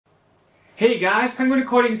Hey guys, Penguin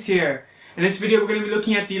Recordings here. In this video we're going to be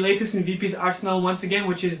looking at the latest in VP's arsenal once again,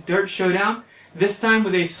 which is Dirt Showdown, this time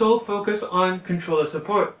with a sole focus on controller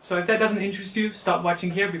support. So if that doesn't interest you, stop watching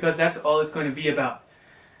here because that's all it's going to be about.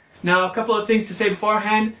 Now a couple of things to say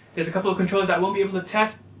beforehand. There's a couple of controllers that I won't be able to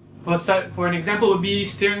test. For an example would be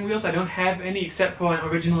steering wheels. I don't have any except for an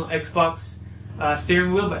original Xbox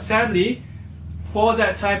steering wheel, but sadly for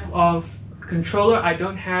that type of controller I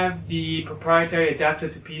don't have the proprietary adapter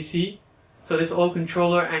to PC. So this old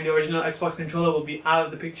controller and the original Xbox controller will be out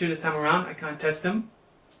of the picture this time around. I can't test them.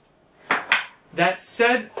 That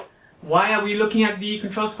said, why are we looking at the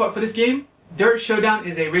control support for this game? Dirt Showdown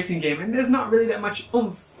is a racing game and there's not really that much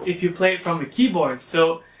oomph if you play it from a keyboard.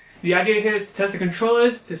 So the idea here is to test the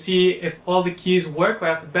controllers to see if all the keys work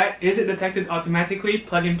right off the bat. Is it detected automatically,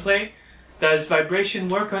 plug and play? Does vibration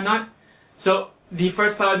work or not? So the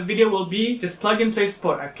first part of the video will be just plug and play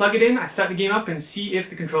support. I plug it in, I start the game up and see if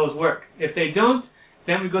the controls work. If they don't,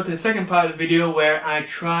 then we go to the second part of the video where I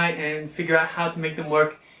try and figure out how to make them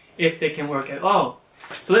work if they can work at all.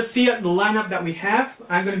 So let's see the lineup that we have.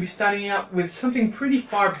 I'm going to be starting out with something pretty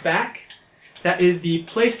far back. That is the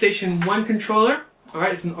PlayStation 1 controller.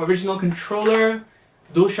 Alright, it's an original controller,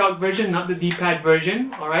 DualShock version, not the D-pad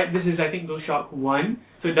version. Alright, this is I think DualShock 1.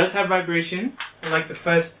 So it does have vibration, unlike the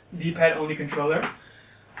first D-pad only controller.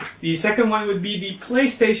 The second one would be the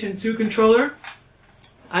PlayStation 2 controller.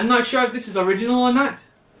 I'm not sure if this is original or not.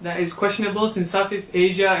 That is questionable since Southeast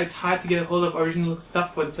Asia it's hard to get a hold of original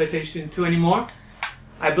stuff for the PlayStation 2 anymore.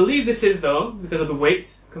 I believe this is though, because of the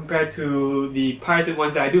weight, compared to the pirated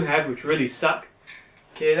ones that I do have, which really suck.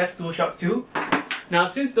 Okay, that's DualShock 2. Now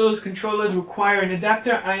since those controllers require an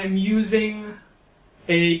adapter, I am using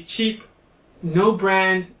a cheap no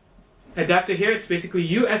brand adapter here. It's basically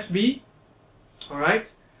USB,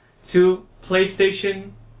 alright, to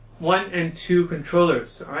PlayStation 1 and 2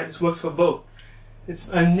 controllers. Alright, this works for both. It's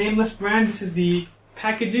a nameless brand. This is the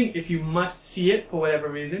packaging if you must see it for whatever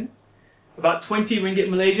reason. About 20 ringgit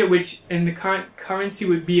Malaysia, which in the current currency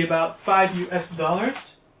would be about $5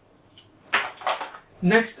 US.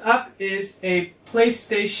 Next up is a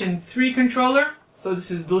PlayStation 3 controller. So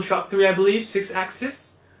this is DualShock 3 I believe, 6-axis.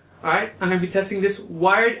 Alright, I'm going to be testing this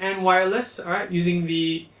wired and wireless, alright, using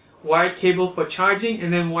the wired cable for charging,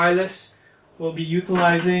 and then wireless will be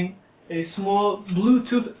utilizing a small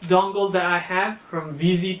Bluetooth dongle that I have from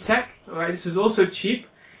VZ Tech. Alright, this is also cheap.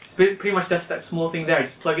 It's pretty much just that small thing there,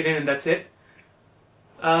 just plug it in and that's it.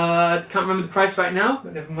 Can't remember the price right now,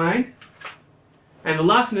 but never mind. And the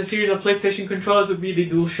last in the series of PlayStation controllers would be the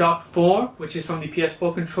DualShock 4, which is from the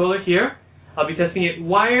PS4 controller here. I'll be testing it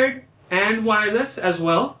wired and wireless as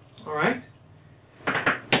well. Alright.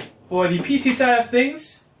 For the PC side of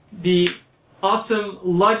things, the awesome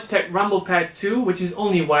Logitech Rumblepad 2, which is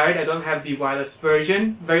only wired. I don't have the wireless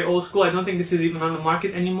version. Very old school. I don't think this is even on the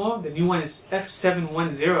market anymore. The new one is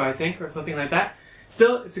F710, I think, or something like that.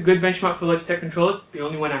 Still, it's a good benchmark for Logitech controllers. It's the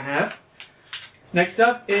only one I have. Next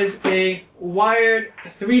up is a wired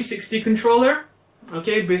 360 controller.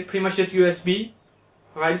 Okay, pretty much just USB.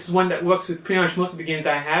 Alright, this is one that works with pretty much most of the games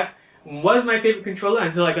that I have. Was my favorite controller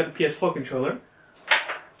until I got the PS4 controller.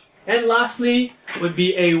 And lastly would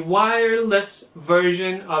be a wireless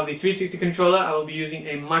version of the 360 controller. I will be using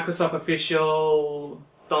a Microsoft official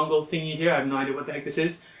dongle thingy here. I have no idea what the heck this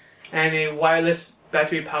is. And a wireless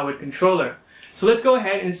battery powered controller. So let's go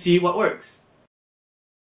ahead and see what works.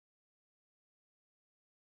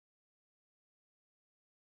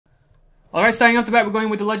 Alright, starting off the bat, we're going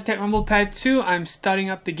with the Logitech Rumblepad 2. I'm starting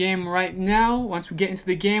up the game right now. Once we get into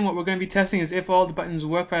the game, what we're going to be testing is if all the buttons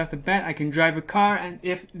work right off the bat, I can drive a car, and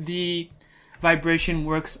if the vibration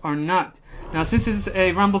works or not. Now, since this is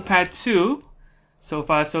a Rumblepad 2, so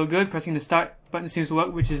far so good. Pressing the start button seems to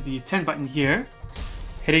work, which is the 10 button here.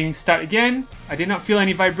 Hitting start again. I did not feel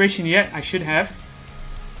any vibration yet. I should have.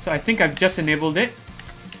 So I think I've just enabled it.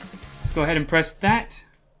 Let's go ahead and press that.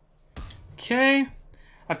 Okay.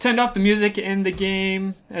 I've turned off the music in the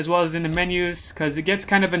game as well as in the menus because it gets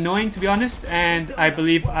kind of annoying, to be honest, and I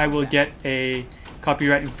believe I will get a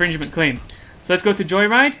copyright infringement claim. So let's go to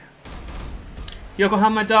Joyride.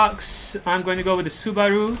 Yokohama docks, I'm going to go with the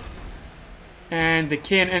Subaru, and the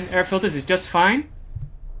K&N air filters is just fine.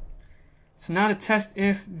 So now to test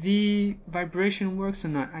if the vibration works or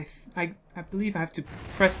not, I believe I have to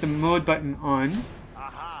press the mode button on.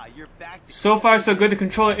 So far so good. The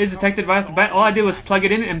controller is detected right off the bat. All I did was plug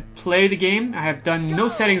it in and play the game. I have done no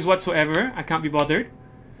settings whatsoever. I can't be bothered.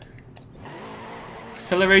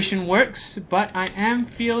 Acceleration works, but I am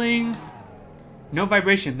feeling no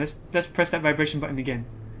vibration. Let's press that vibration button again.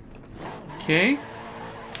 Okay.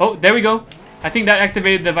 Oh, there we go. I think that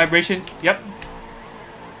activated the vibration. Yep.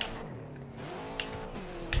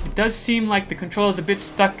 It does seem like the controller is a bit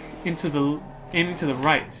stuck into the aiming to the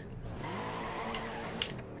right.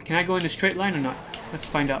 Can I go in a straight line or not? Let's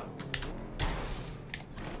find out.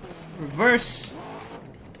 Reverse.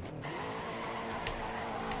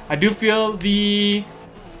 I do feel the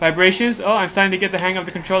vibrations. Oh, I'm starting to get the hang of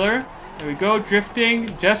the controller. There we go,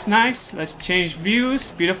 drifting, just nice. Let's change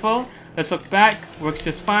views, beautiful. Let's look back, works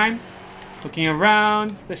just fine. Looking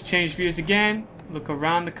around, let's change views again. Look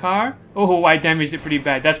around the car. Oh, I damaged it pretty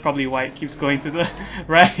bad. That's probably why it keeps going to the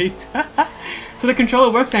right. So the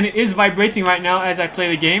controller works and it is vibrating right now as I play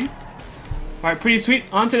the game. Alright, pretty sweet.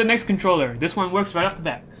 On to the next controller. This one works right off the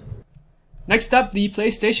bat. Next up, the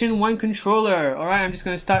PlayStation 1 controller. Alright, I'm just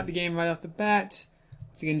going to start the game right off the bat.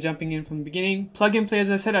 Once again, jumping in from the beginning. Plug and play,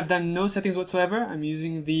 as I said, I've done no settings whatsoever. I'm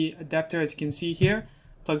using the adapter, as you can see here.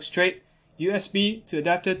 Plug straight USB to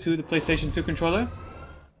adapter to the PlayStation 2 controller.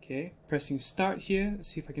 Okay, pressing start here. Let's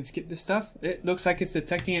see if I can skip this stuff. It looks like it's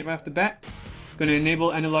detecting it right off the bat. Going to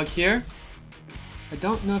enable analog here. I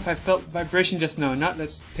don't know if I felt vibration just now or not.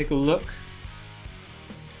 Let's take a look.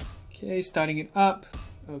 Okay, starting it up.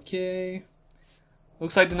 Okay.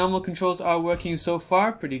 Looks like the normal controls are working so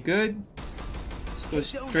far. Pretty good. Let's go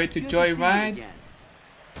straight to Joyride.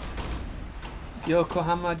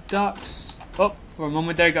 Yokohama Docks. Oh, for a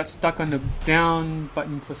moment there I got stuck on the down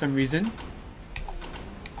button for some reason.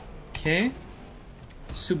 Okay.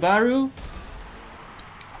 Subaru.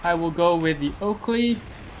 I will go with the Oakley.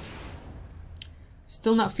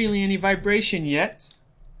 Still not feeling any vibration yet.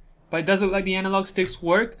 But it does look like the analog sticks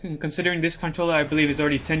work, and considering this controller I believe is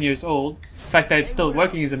already 10 years old, the fact that it's still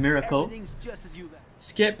working is a miracle.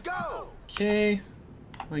 Skip. Okay.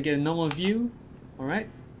 I'm gonna get a normal view. Alright.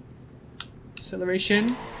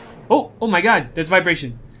 Acceleration. Oh! Oh my god! There's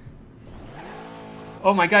vibration.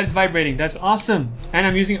 Oh my god, it's vibrating. That's awesome. And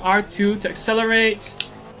I'm using R2 to accelerate.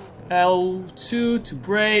 L2 to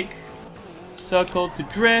brake. Circle to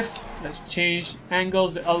drift. Let's change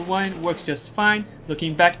angles. The L1 works just fine.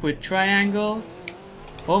 Looking backward, triangle.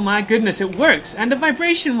 Oh my goodness, it works! And the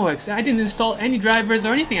vibration works! I didn't install any drivers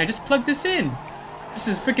or anything. I just plugged this in. This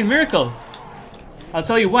is a freaking miracle. I'll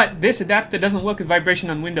tell you what, this adapter doesn't work with vibration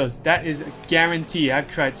on Windows. That is a guarantee. I've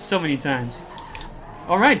tried so many times.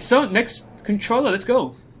 Alright, so next controller, let's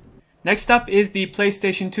go. Next up is the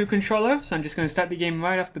PlayStation 2 controller. So I'm just going to start the game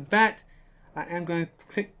right off the bat. I am going to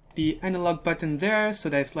click the analog button there so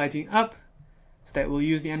that it's lighting up. So that we'll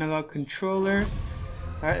use the analog controller.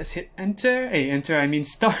 Alright, let's hit enter. Hey, enter, I mean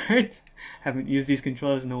start. Haven't used these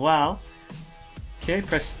controllers in a while. Okay,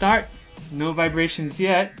 press start. No vibrations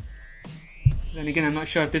yet. Then again, I'm not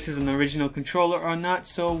sure if this is an original controller or not,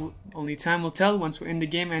 so only time will tell. Once we're in the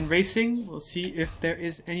game and racing, we'll see if there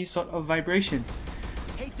is any sort of vibration.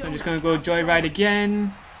 So I'm just going to go Joyride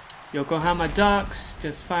again. Yokohama Docks,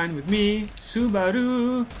 just fine with me.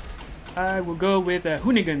 Subaru. I will go with a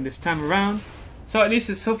Hoonigan this time around. So at least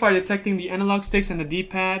it's so far detecting the analog sticks and the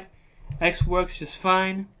D-pad. X works just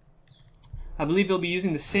fine. I believe we'll be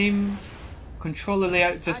using the same controller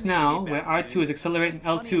layout just now, where R2 is accelerate and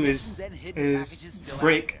L2 is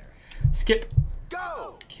brake. Skip.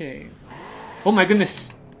 Okay. Oh my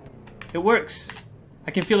goodness. It works.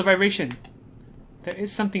 I can feel the vibration. There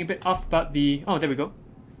is something a bit off about the... Oh, there we go.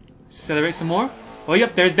 Accelerate some more. Oh,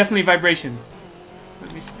 yep, there's definitely vibrations.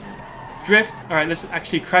 Let me drift. Alright, let's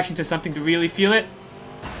actually crash into something to really feel it.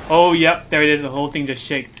 Oh, yep, there it is. The whole thing just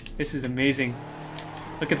shaked. This is amazing.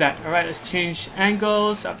 Look at that. Alright, let's change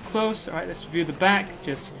angles up close. Alright, let's view the back.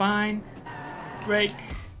 Just fine. Brake.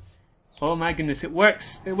 Oh my goodness, it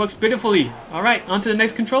works. It works beautifully. Alright, on to the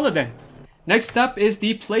next controller then. Next up is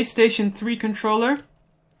the PlayStation 3 controller.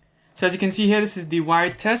 So as you can see here, this is the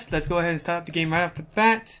wired test. Let's go ahead and start up the game right off the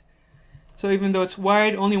bat. So even though it's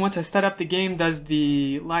wired, only once I start up the game does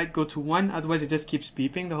the light go to 1. Otherwise it just keeps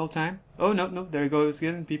beeping the whole time. Oh, no, no, there it goes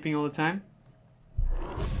again, beeping all the time.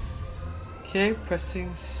 Okay,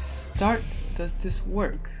 pressing start. Does this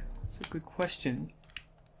work? That's a good question.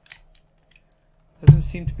 Doesn't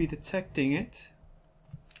seem to be detecting it.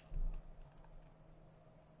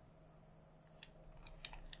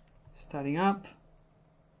 Starting up.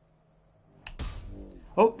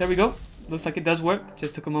 Oh, there we go. Looks like it does work.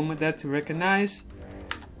 Just took a moment there to recognize.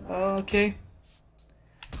 Okay.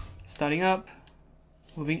 Starting up.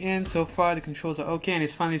 Moving in. So far the controls are okay and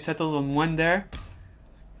it's finally settled on 1 there.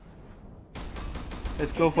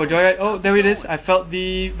 Let's go for Joyride. Oh, there it is. I felt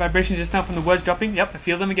the vibration just now from the words dropping. Yep, I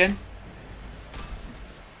feel them again.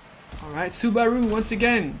 Alright, Subaru once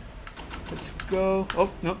again. Let's go. Oh,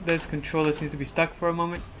 nope, this controller seems to be stuck for a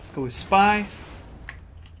moment. Let's go with Spy.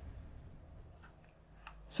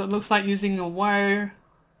 So it looks like using a wired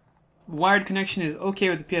connection is okay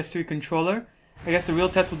with the PS3 controller. I guess the real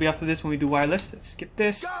test will be after this when we do wireless. Let's skip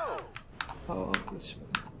this. Oh, let's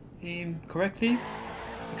aim correctly.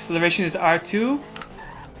 Acceleration is R2.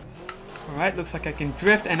 Alright, looks like I can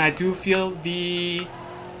drift, and I do feel the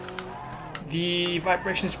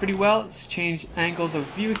vibrations pretty well. Let's change angles of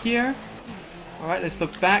view here. Alright, let's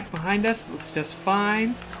look back behind us. Looks just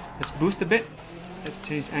fine. Let's boost a bit. Let's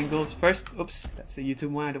change angles first. Oops, that's the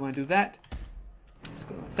YouTube one. I don't want to do that. Let's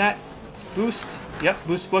go with that. Let's boost. Yep,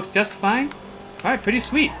 boost works just fine. Alright, pretty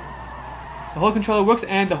sweet. The whole controller works,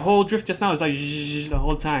 and the whole drift just now is like the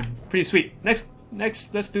whole time. Pretty sweet. Next,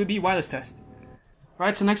 let's do the wireless test.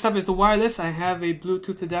 Alright, so next up is the wireless. I have a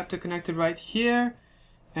Bluetooth adapter connected right here.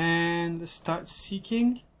 And let's start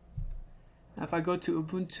seeking. Now if I go to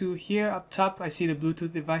Ubuntu here, up top, I see the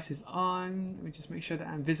Bluetooth device is on. Let me just make sure that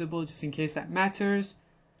I'm visible just in case that matters.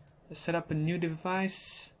 Let's set up a new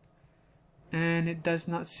device. And it does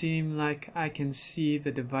not seem like I can see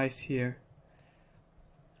the device here.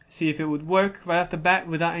 See if it would work right off the bat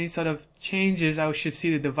without any sort of changes. I should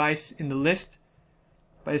see the device in the list,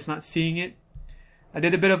 but it's not seeing it. I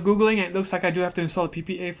did a bit of Googling, and it looks like I do have to install a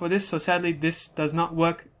PPA for this, so sadly this does not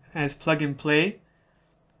work as plug and play.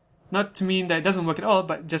 Not to mean that it doesn't work at all,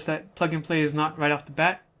 but just that plug and play is not right off the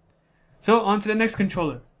bat. So on to the next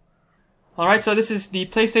controller. Alright, so this is the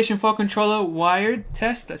PlayStation 4 controller wired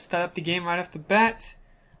test. Let's start up the game right off the bat.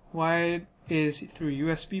 Wired is through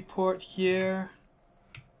USB port here.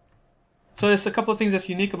 So there's a couple of things that's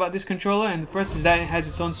unique about this controller, and the first is that it has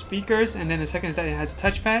its own speakers, and then the second is that it has a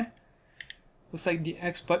touchpad. Looks like the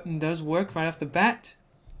X button does work right off the bat.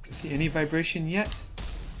 See any vibration yet?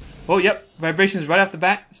 Oh, yep, vibrations right off the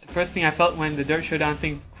bat. It's the first thing I felt when the Dirt Showdown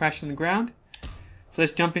thing crashed on the ground. So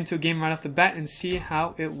let's jump into a game right off the bat and see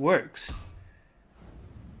how it works.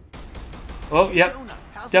 Oh, yep,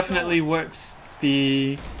 definitely works.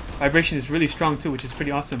 The vibration is really strong too, which is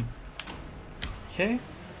pretty awesome. Okay.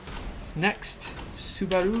 Next,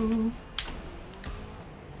 Subaru.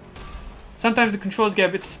 Sometimes the controls get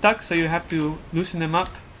a bit stuck, so you have to loosen them up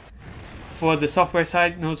before the software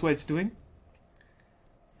side knows what it's doing.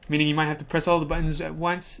 Meaning you might have to press all the buttons at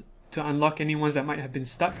once to unlock any ones that might have been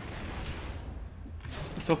stuck.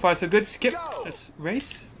 So far so good. Skip. Let's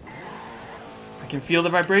race. I can feel the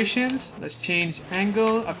vibrations. Let's change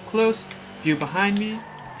angle, up close, view behind me,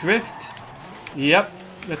 drift. Yep.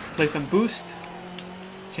 Let's play some boost.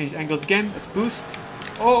 Change angles again. Let's boost.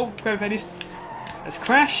 Oh, crap patties. Let's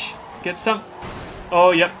crash. Get some.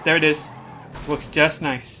 Oh, yep, there it is. Works just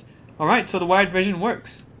nice. Alright, so the wired version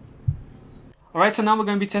works. Alright, so now we're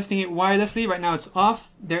going to be testing it wirelessly. Right now it's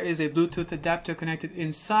off. There is a Bluetooth adapter connected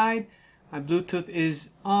inside. My Bluetooth is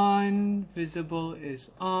on. Visible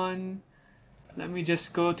is on. Let me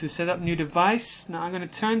just go to set up new device. Now I'm going to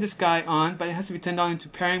turn this guy on, but it has to be turned on into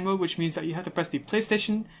pairing mode, which means that you have to press the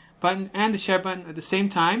PlayStation button and the share button at the same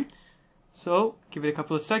time. So give it a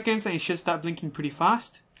couple of seconds and it should start blinking pretty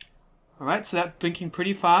fast. Alright, so that blinking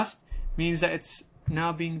pretty fast means that it's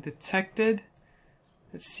now being detected.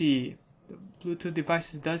 Let's see. The Bluetooth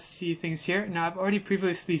devices does see things here. Now I've already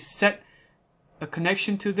previously set a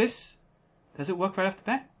connection to this. Does it work right off the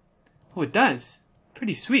bat? Oh, it does.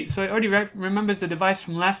 Pretty sweet. So it already remembers the device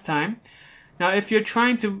from last time. Now if you're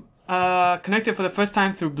trying to connect it for the first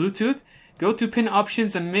time through Bluetooth, go to pin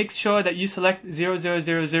options and make sure that you select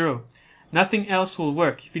 0000. Nothing else will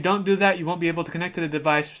work. If you don't do that, you won't be able to connect to the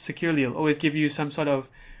device securely. It'll always give you some sort of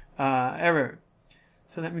error.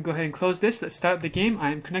 So let me go ahead and close this. Let's start the game.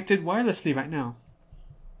 I am connected wirelessly right now.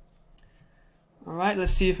 Alright,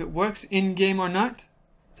 let's see if it works in-game or not.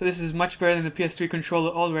 So this is much better than the PS3 controller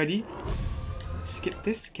already. Let's skip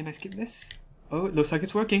this. Can I skip this? Oh, it looks like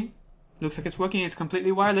it's working. Looks like it's working. It's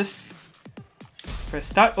completely wireless. Press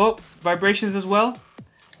start. Oh, vibrations as well.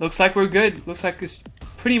 Looks like we're good. Looks like it's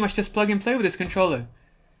pretty much just plug and play with this controller.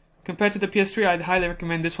 Compared to the PS3, I'd highly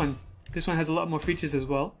recommend this one. This one has a lot more features as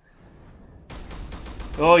well.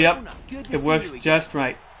 Oh, yep. It works just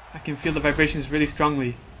right. I can feel the vibrations really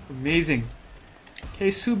strongly. Amazing. Okay,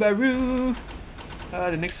 Subaru.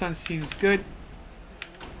 The Nixon seems good.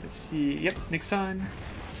 Let's see. Yep, Nixon.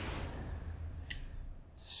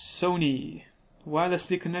 Sony.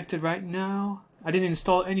 Wirelessly connected right now. I didn't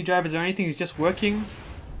install any drivers or anything. It's just working.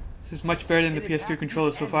 This is much better than the PS3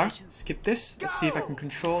 controller so far. Skip this. Let's see if I can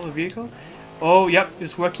control the vehicle. Oh, yep,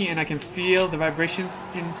 it's working and I can feel the vibrations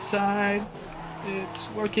inside. It's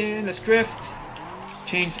working. Let's drift.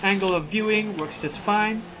 Change angle of viewing. Works just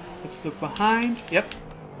fine. Let's look behind. Yep.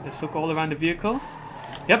 Let's look all around the vehicle.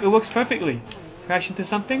 Yep, it works perfectly. Crash into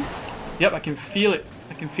something. Yep, I can feel it.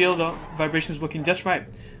 I can feel the vibrations working just right.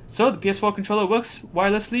 So the PS4 controller works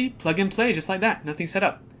wirelessly, plug and play, just like that. Nothing set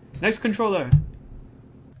up. Next controller.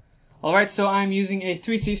 Alright, so I'm using a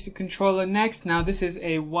 360 controller next. Now this is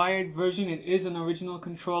a wired version. It is an original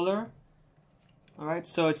controller. Alright,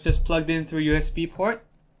 so it's just plugged in through a USB port.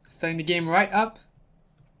 Starting the game right up.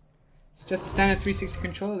 It's just a standard 360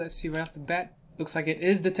 controller. Let's see right off the bat. Looks like it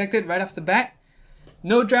is detected right off the bat.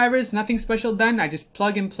 No drivers, nothing special done. I just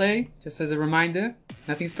plug and play, just as a reminder.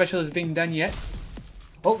 Nothing special is being done yet.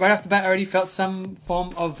 Oh, right off the bat I already felt some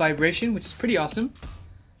form of vibration, which is pretty awesome.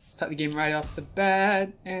 Start the game right off the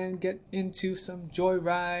bat and get into some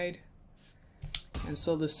joyride.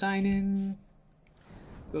 Cancel the sign in.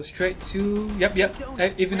 Go straight to...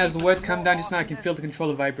 Yep. Even as the words come down just now, I can feel the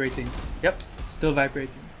controller vibrating. Yep, still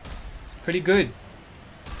vibrating. It's pretty good.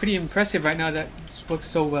 It's pretty impressive right now that this works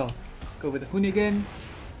so well. Let's go with the Hoonigan.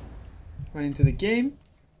 Run into the game.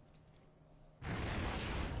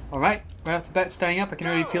 Alright, right off the bat starting up, I can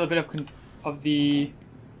already feel a bit of the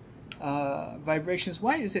vibrations.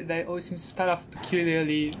 Why is it that it always seems to start off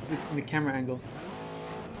peculiarly with the camera angle?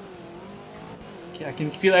 Okay, I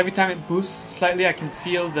can feel every time it boosts slightly, I can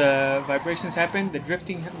feel the vibrations happen. The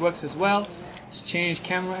drifting works as well. Let's change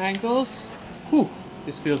camera angles. Whew,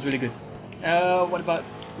 this feels really good. What about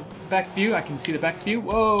the back view? I can see the back view.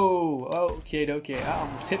 Whoa, okay, I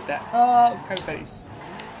almost hit that. Oh, crabby patties.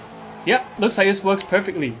 Yep, looks like this works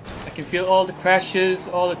perfectly. I can feel all the crashes,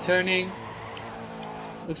 all the turning.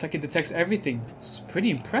 Looks like it detects everything. This is pretty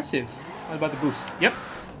impressive. What about the boost? Yep,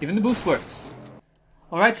 even the boost works.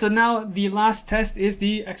 Alright, so now the last test is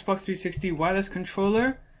the Xbox 360 Wireless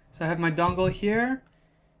controller. So I have my dongle here.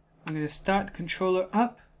 I'm going to start the controller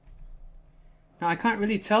up. Now I can't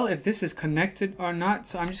really tell if this is connected or not,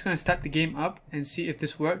 so I'm just going to start the game up and see if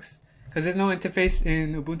this works. Because there's no interface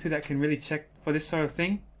in Ubuntu that can really check for this sort of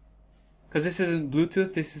thing. Because this isn't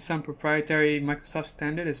Bluetooth, this is some proprietary Microsoft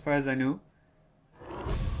standard as far as I know.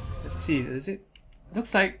 Let's see, is it?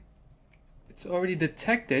 Looks like it's already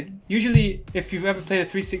detected. Usually, if you've ever played a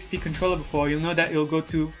 360 controller before, you'll know that it'll go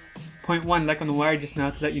to 0.1 like on the wire just now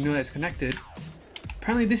to let you know that it's connected.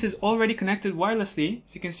 Apparently this is already connected wirelessly.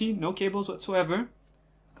 As you can see, no cables whatsoever.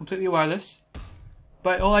 Completely wireless.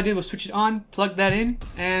 But all I did was switch it on, plug that in,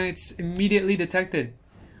 and it's immediately detected.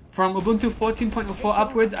 From Ubuntu 14.04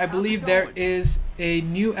 upwards, I believe there is a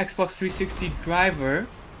new Xbox 360 driver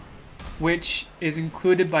which is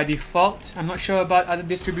included by default. I'm not sure about other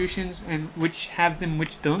distributions and which have them,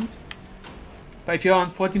 which don't. But if you're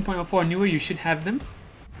on 14.04 newer, you should have them.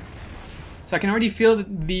 So I can already feel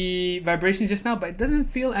the vibrations just now, but it doesn't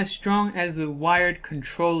feel as strong as the wired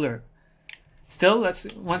controller. Still,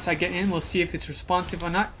 once I get in, we'll see if it's responsive or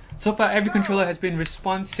not. So far, every controller has been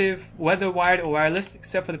responsive, whether wired or wireless,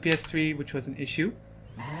 except for the PS3, which was an issue.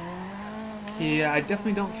 Okay, I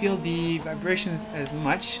definitely don't feel the vibrations as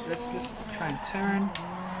much. Let's try and turn.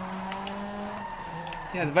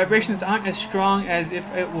 Yeah, the vibrations aren't as strong as if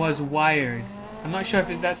it was wired. I'm not sure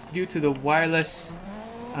if that's due to the wireless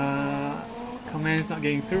commands not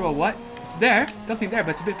getting through or what. It's there, it's definitely there,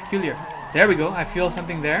 but it's a bit peculiar. There we go, I feel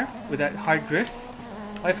something there with that hard drift.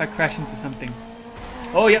 What if I crash into something?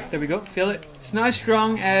 Oh yep, there we go, feel it. It's not as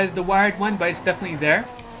strong as the wired one, but it's definitely there.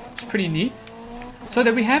 It's pretty neat. So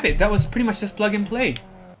there we have it, that was pretty much just plug and play.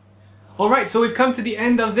 Alright, so we've come to the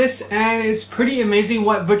end of this, and it's pretty amazing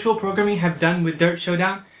what virtual programming have done with Dirt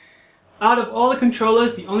Showdown. Out of all the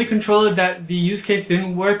controllers, the only controller that the use case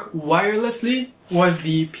didn't work wirelessly was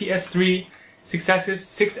the PS3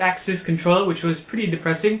 6-axis controller, which was pretty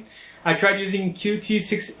depressing. I tried using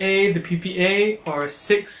QTsixA, the PPA, or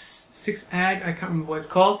 6AD, I can't remember what it's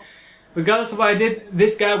called. Regardless of what I did,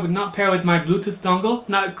 this guy would not pair with my Bluetooth dongle.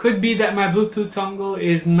 Now it could be that my Bluetooth dongle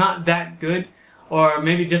is not that good, or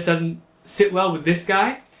maybe it just doesn't sit well with this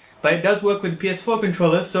guy. But it does work with the PS4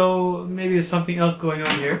 controller, so maybe there's something else going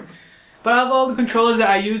on here. But out of all the controllers that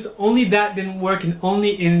I used, only that didn't work, and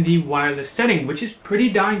only in the wireless setting, which is pretty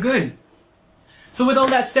darn good. So with all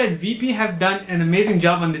that said, VP have done an amazing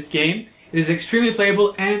job on this game. It is extremely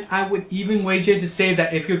playable, and I would even wager to say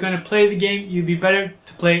that if you're going to play the game, you'd be better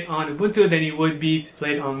to play it on Ubuntu than you would be to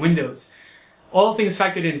play it on Windows. All things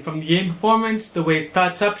factored in, from the game performance, the way it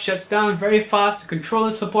starts up, shuts down very fast, the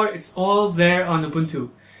controller support, it's all there on Ubuntu.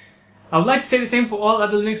 I would like to say the same for all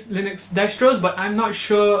other Linux distros, but I'm not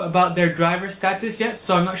sure about their driver status yet,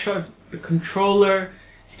 so I'm not sure if the controller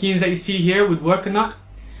schemes that you see here would work or not.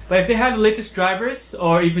 But if they have the latest drivers,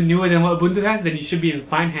 or even newer than what Ubuntu has, then you should be in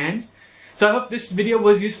fine hands. So I hope this video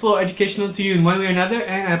was useful or educational to you in one way or another,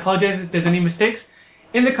 and I apologize if there's any mistakes.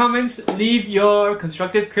 In the comments, leave your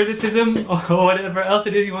constructive criticism or whatever else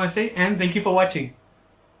it is you want to say, and thank you for watching.